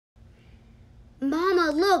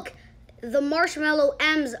Mama, look! The marshmallow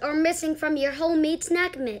M's are missing from your homemade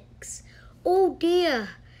snack mix. Oh dear.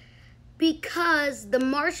 Because the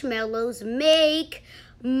marshmallows make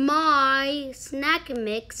my snack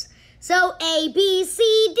mix so ABC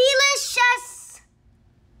delicious.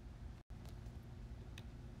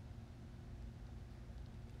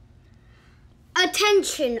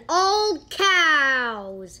 Attention all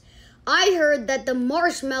cows. I heard that the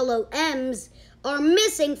marshmallow M's are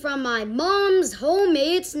missing from my mom's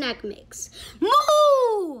homemade snack mix.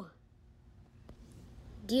 Moo!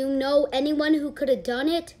 Do you know anyone who could have done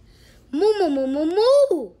it? Moo, moo, moo, moo,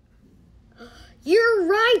 moo. You're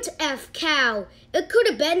right, F cow. It could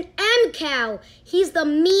have been M cow. He's the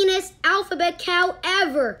meanest alphabet cow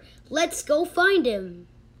ever. Let's go find him.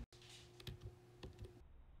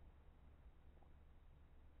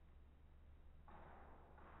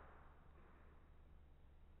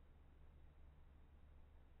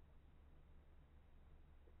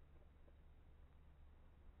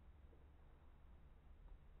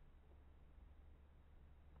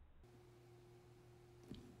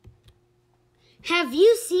 Have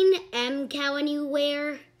you seen M cow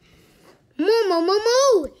anywhere? Moo, moo, moo,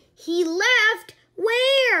 moo. He left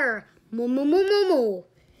where? Moo, moo, moo, moo, moo.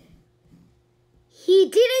 He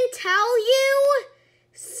didn't tell you?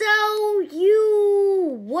 So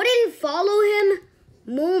you wouldn't follow him?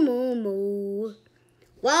 Moo, moo, moo.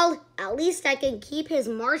 Well, at least I can keep his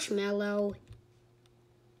marshmallow.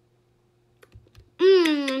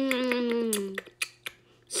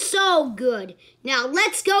 So good. Now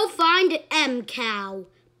let's go find M cow.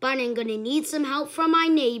 But I'm gonna need some help from my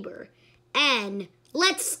neighbor. And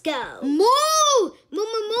let's go. Moo! Moo,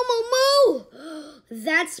 moo, moo, moo, moo!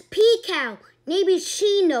 That's P cow. Maybe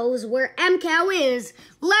she knows where M cow is.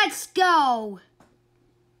 Let's go.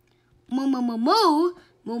 Moo, moo, moo, moo.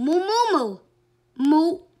 Moo, moo, moo, moo.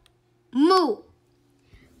 Moo, moo.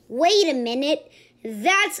 Wait a minute.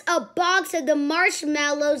 That's a box of the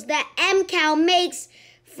marshmallows that M cow makes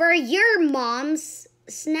for your mom's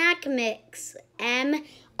snack mix, M.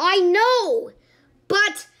 I know,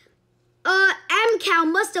 but M cow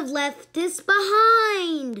must have left this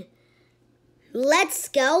behind. Let's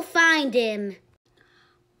go find him.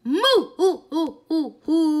 Moo, hoo, hoo, hoo,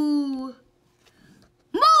 hoo.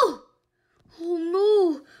 Moo, oh, moo,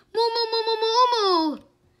 moo, moo, moo, moo, moo, moo,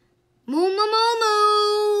 moo, moo, moo,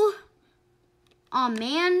 moo. Aw,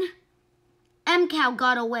 man, M cow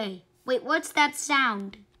got away. Wait, what's that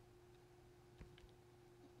sound?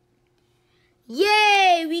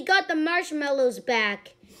 Yay, we got the marshmallows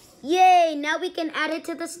back. Yay, now we can add it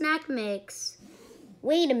to the snack mix.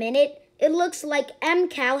 Wait a minute, it looks like M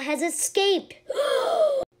cow has escaped.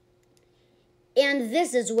 And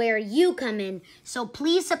this is where you come in, so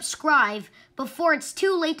please subscribe before it's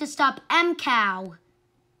too late to stop M cow.